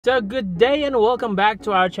So good day and welcome back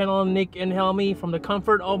to our channel, Nick and Helmi, from the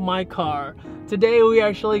comfort of my car. Today we are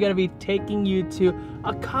actually going to be taking you to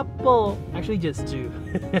a couple, actually just two,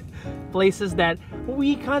 places that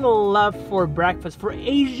we kind of love for breakfast, for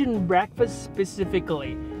Asian breakfast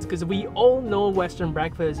specifically. Because we all know Western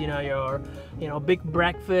breakfast, your big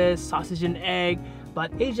breakfast, sausage and egg,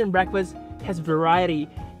 but Asian breakfast has variety.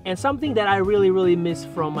 And something that I really miss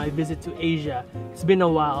from my visit to Asia. It's been a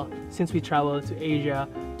while since we traveled to Asia.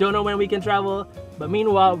 Don't know when we can travel, but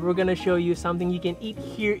meanwhile, we're gonna show you something you can eat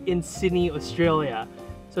here in Sydney, Australia.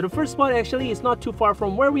 So the first spot actually is not too far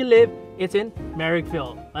from where we live. It's in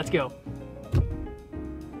Marrickville. Let's go.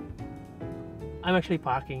 I'm actually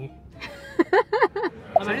parking.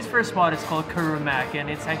 So this first spot is called Kurumac, and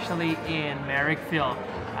it's actually in Marrickville.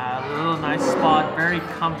 A little nice spot, very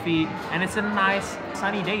comfy, and it's a nice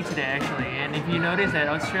sunny day today actually. And if you notice that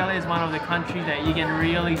Australia is one of the countries that you can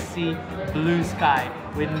really see blue sky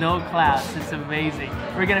with no clouds. It's amazing.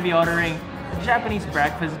 We're gonna be ordering Japanese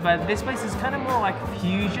breakfast, but this place is kind of more like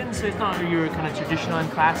fusion, so it's not your kind of traditional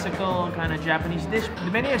and classical kind of Japanese dish.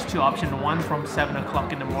 The menu has two options, one from 7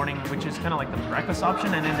 o'clock in the morning, which is kind of like the breakfast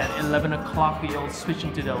option, and then at 11 o'clock you'll switch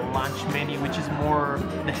into the lunch menu, which is more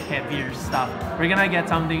the heavier stuff. We're gonna get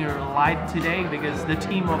something light today because the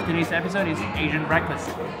theme of today's episode is Asian breakfast.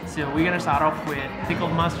 So we're gonna start off with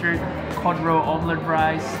pickled mustard, cod roe omelette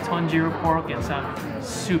rice, tonjiru pork, and some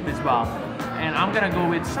soup as well. And I'm gonna go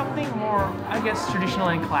with something more, I guess, traditional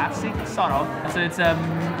and classic, sort of. So it's a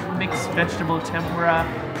mixed vegetable tempura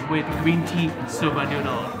with green tea soba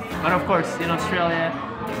noodle. But of course, in Australia,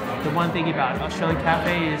 the one thing about Australian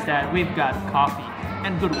cafe is that we've got coffee,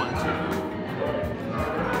 and good one too.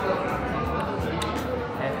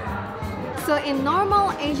 So in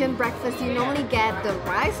normal Asian breakfast, you normally get the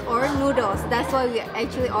rice or noodles. That's why we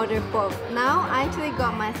actually ordered both. Now I actually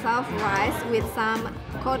got myself rice with some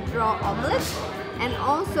cod roe omelette and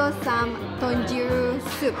also some tonjiru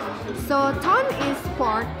soup. So ton is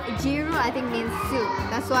pork, jiru I think means soup.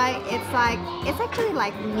 That's why it's actually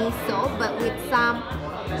like miso but with some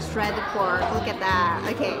shredded pork. Look at that.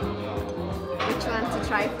 Okay, which one to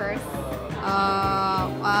try first?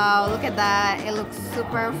 Wow, look at that. It looks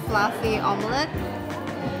super fluffy omelette.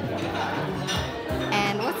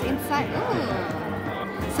 And what's inside?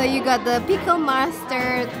 Ooh. So you got the pickle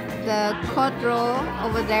mustard, the cod roe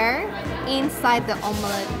over there inside the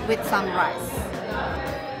omelette with some rice.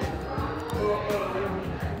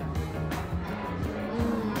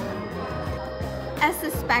 As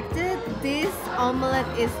suspected, this omelette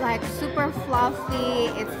is like super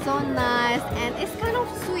fluffy, it's so nice, and it's kind of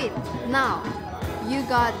sweet. Now, you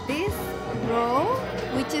got this roe,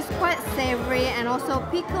 which is quite savory, and also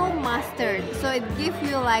pickle mustard, so it gives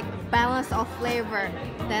you like balance of flavor.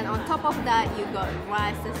 Then on top of that, you got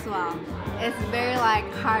rice as well. It's very like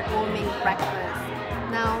heartwarming breakfast.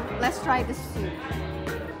 Now, let's try the soup.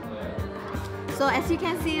 So as you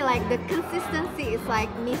can see, like the consistency is like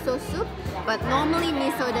miso soup, but normally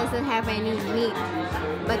miso doesn't have any meat.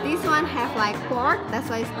 But this one have like pork, that's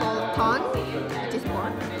why it's called ton, which is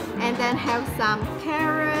pork. And then have some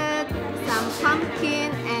carrot, some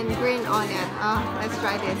pumpkin, and green onion. Oh, let's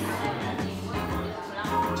try this.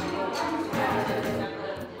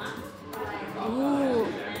 Ooh.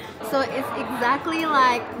 So it's exactly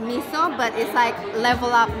like miso, but it's like level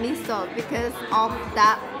up miso because of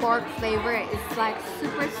that pork flavor. It's like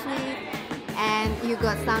super sweet, and you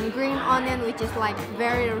got some green onion, which is like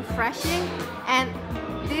very refreshing, and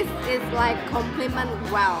this is like complement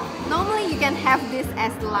well. Normally you can have this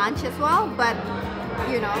as lunch as well, but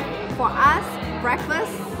for us,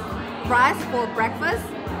 breakfast, rice for breakfast,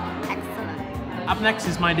 excellent. Up next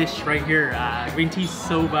is my dish right here, green tea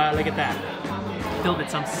soba. Look at that. Filled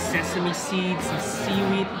with some sesame seeds, some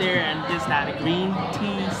seaweed there, and just that green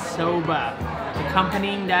tea soba.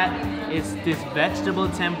 Accompanying that is this vegetable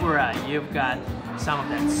tempura. You've got some of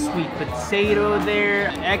that sweet potato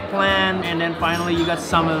there, eggplant, and then finally you got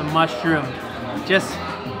some of the mushroom. Just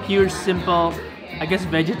pure, simple, I guess,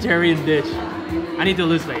 vegetarian dish. I need to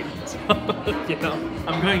lose weight, so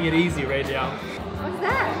I'm going it easy right now. What's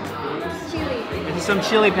that? Chili. There's some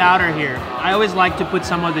chili powder here. I always like to put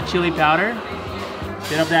some of the chili powder.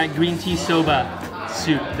 Bit of that green tea soba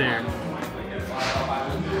soup there.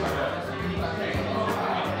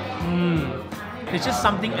 There's just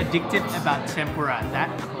something addictive about tempura. That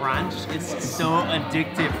crunch is so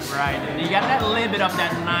addictive, right? And you got that little bit of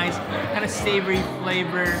that nice kind of savory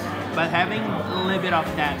flavor, but having a little bit of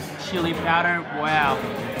that chili powder, wow,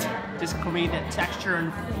 just create that texture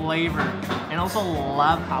and flavor. And also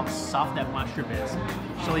love how soft that mushroom is.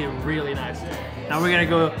 Actually really nice. Now we're gonna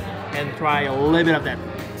go and try a little bit of that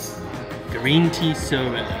green tea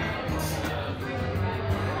soba.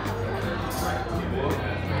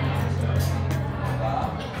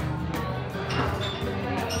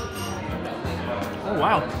 Oh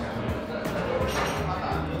wow.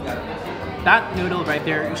 That noodle right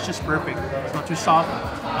there is just perfect. It's not too soft,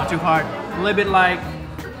 not too hard. A little bit like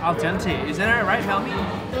al dente. Isn't that right, Helmi?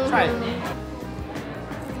 Try it.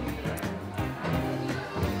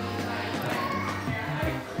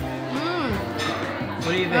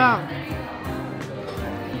 What do you think?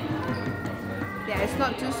 Yeah, it's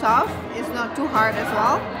not too soft, it's not too hard as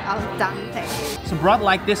well. Al dente. So broth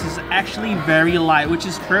like this is actually very light, which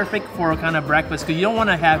is perfect for a kind of breakfast because you don't want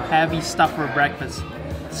to have heavy stuff for breakfast.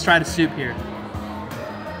 Let's try the soup here.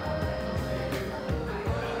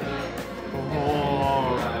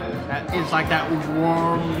 Oh, that is like that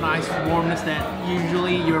warm, nice warmness that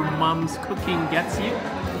usually your mom's cooking gets you.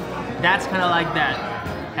 That's kind of like that.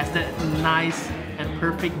 Has that nice and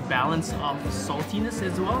perfect balance of saltiness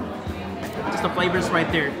as well. Just the flavors right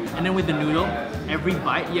there. And then with the noodle, every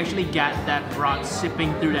bite you actually get that broth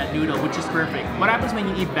sipping through that noodle, which is perfect. What happens when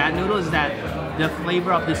you eat bad noodle is that the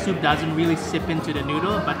flavor of the soup doesn't really sip into the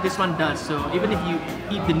noodle, but this one does. So even if you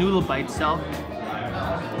eat the noodle by itself,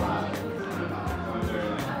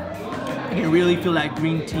 you can really feel that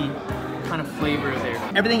green tea kind of flavor there.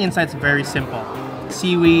 Everything inside is very simple.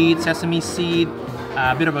 Seaweed, sesame seed,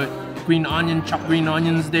 a bit of a green onion, chopped green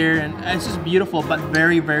onions there, and it's just beautiful but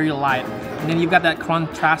very, very light. And then you've got that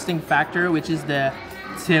contrasting factor, which is the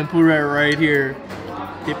tempura right here.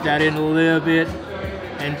 Dip that in a little bit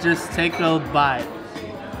and just take a bite.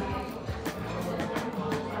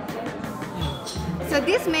 So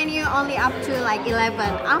this menu only up to like 11.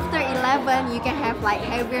 After 11, you can have like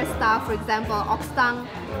heavier stuff, for example, ox tongue,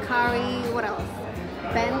 curry, what else?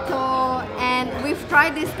 Bento, and we've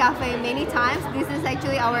tried this cafe many times. This is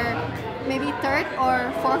actually our maybe third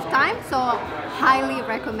or fourth time, so highly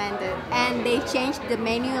recommended. And they change the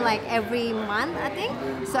menu like every month, I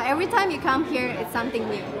think. So every time you come here, it's something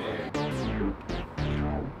new.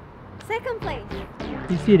 Second place.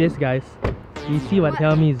 You see this, guys? You see what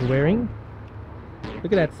Helmi is wearing?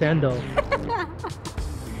 Look at that sandal.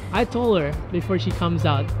 I told her before she comes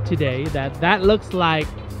out today that that looks like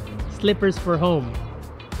slippers for home.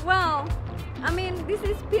 Well, I mean, this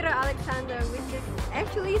is Peter Alexander, which is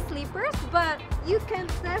actually slippers, but you can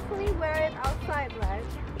definitely wear it outside, right?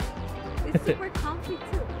 It's super comfy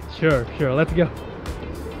too. Sure, let's go.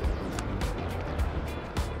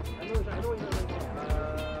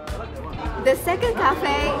 The second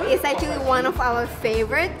cafe is actually one of our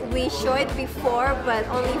favorite. We showed it before, but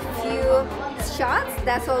only few shots.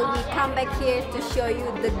 That's why we come back here to show you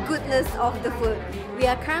the goodness of the food. We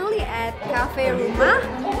are currently at Café Rumah,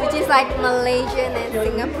 which is like Malaysian and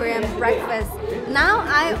Singaporean breakfast. Now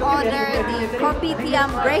I ordered the Kopitiam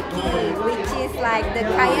brekkie, which is like the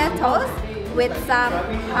kaya toast with some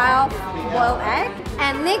half-boiled egg.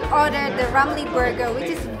 And Nick ordered the Ramly burger, which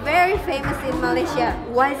is very famous in Malaysia.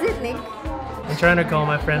 Why is it, Nick? I'm trying to call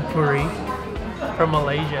my friend Puri from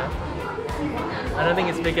Malaysia. I don't think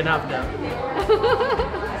it's big enough though.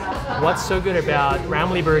 What's so good about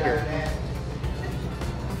Ramly burger?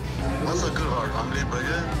 What's so good about Ramly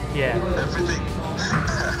burger? Yeah. Everything.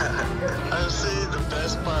 I would say the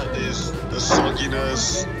best part is the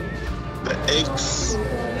sogginess, the eggs,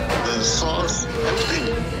 the sauce,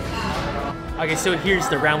 everything. Okay, so here's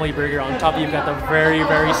the Ramly burger. On top you've got the very,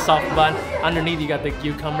 very soft bun. Underneath you got the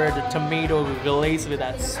cucumber, the tomato glazed with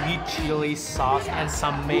that sweet chili sauce and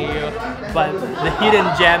some mayo. But the hidden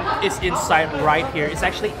gem is inside right here. It's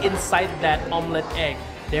actually inside that omelette egg.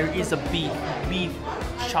 There is a beef,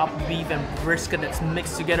 chopped beef and brisket that's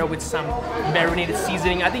mixed together with some marinated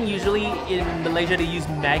seasoning. I think usually in Malaysia they use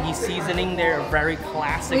Maggi seasoning. They're very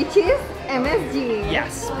classic. Which is MSG.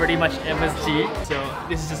 Yes, pretty much MSG. So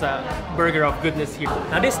this is just a burger of goodness here.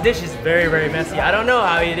 Now this dish is very, very messy. I don't know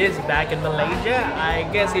how it is back in Malaysia. I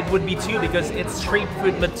guess it would be too because it's street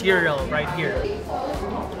food material right here.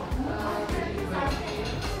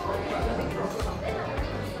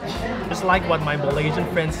 Just like what my Malaysian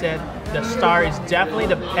friend said, the star is definitely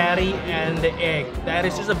the patty and the egg. That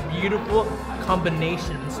is just a beautiful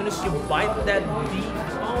combination. As soon as you bite that beef,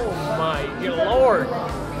 oh my lord,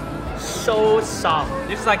 so soft.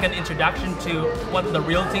 This is like an introduction to what the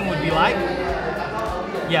real thing would be like.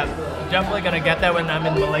 Yeah, definitely gonna get that when I'm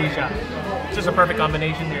in Malaysia. It's just a perfect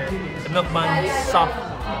combination here. The milk bun, soft,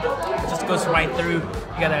 just goes right through.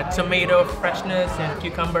 You got that tomato freshness and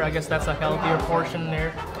cucumber. I guess that's a healthier portion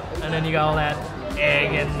there. And then you got all that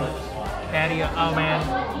egg and patty. Oh man!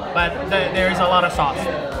 But there is a lot of sauce.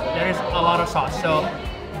 There is a lot of sauce. So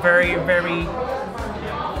very, very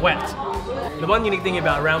wet. The one unique thing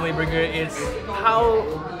about Ramly Burger is how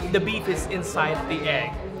the beef is inside the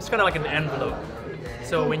egg. It's kind of like an envelope.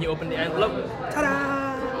 So when you open the envelope,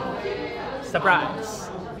 ta-da!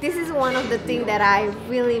 Surprise! This is one of the things that I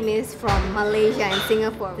really miss from Malaysia and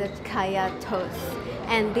Singapore, the kaya toast.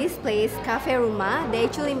 And this place, Café Rumah, they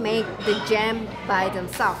actually make the jam by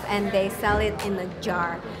themselves and they sell it in a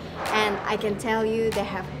jar. And I can tell you they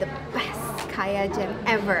have the best kaya jam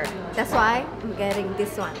ever. That's why I'm getting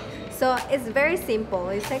this one. So it's very simple.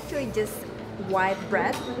 It's actually just white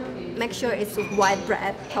bread. Make sure it's white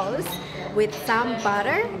bread toast with some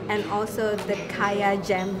butter and also the kaya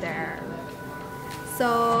jam there.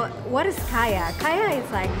 So what is kaya? Kaya is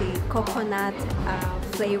like the coconut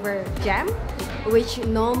flavor jam, which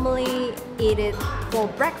normally eat it for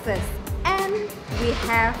breakfast. And we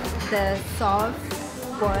have the soft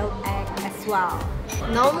boiled egg as well.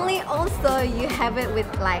 Normally also you have it with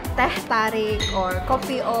like teh tarik or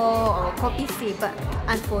kopi o or kopi si, but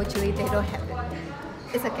unfortunately they don't have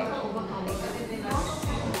it. It's okay.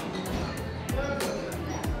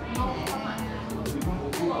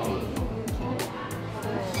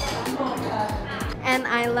 And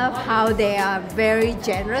I love how they are very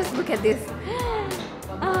generous. Look at this.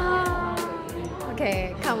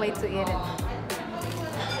 Okay, can't wait to eat it.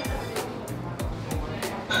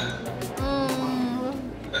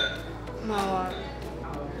 Oh,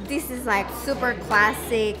 this is like super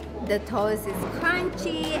classic. The toast is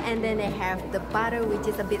crunchy and then they have the butter which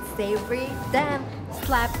is a bit savory. Then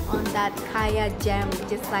slapped on that kaya jam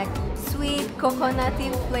which is like sweet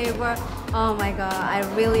coconutty flavor. Oh my god, I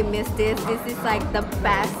really miss this. This is like the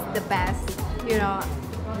best, you know.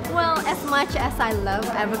 Well, as much as I love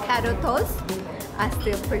avocado toast, I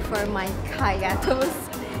still prefer my kaya toast.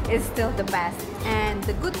 It's still the best. And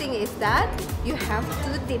the good thing is that you have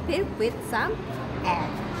to dip it with some egg.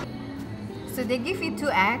 So they give you 2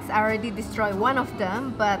 eggs. I already destroyed one of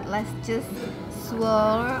them, but let's just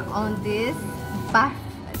swirl on this, buff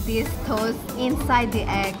this toast inside the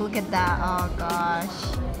egg. Look at that. Oh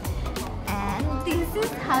gosh. And this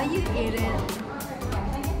is how you eat it.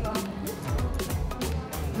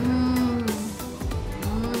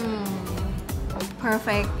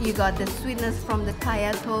 Perfect. You got the sweetness from the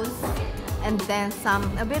kaya toast and then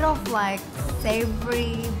a bit of like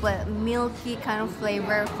savory but milky kind of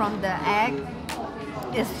flavor from the egg.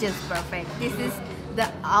 It's just perfect. This is the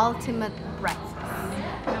ultimate breakfast.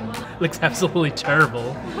 Looks absolutely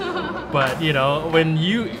terrible. But you know, when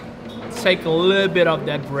you take a little bit of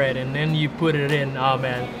that bread and then you put it in, oh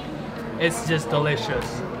man, it's just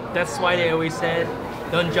delicious. That's why they always said,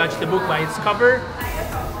 don't judge the book by its cover,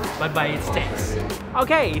 but by its taste.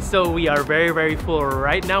 Okay, so we are very full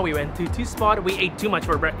right now. We went to 2 spots. We ate too much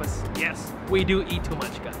for breakfast. Yes, we do eat too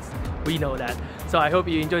much, guys. We know that. So I hope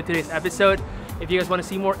you enjoyed today's episode. If you guys want to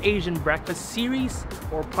see more Asian breakfast series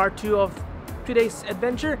or part 2 of today's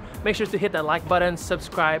adventure, make sure to hit that like button,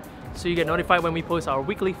 subscribe, so you get notified when we post our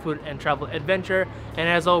weekly food and travel adventure. And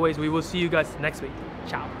as always, we will see you guys next week.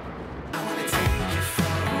 Ciao.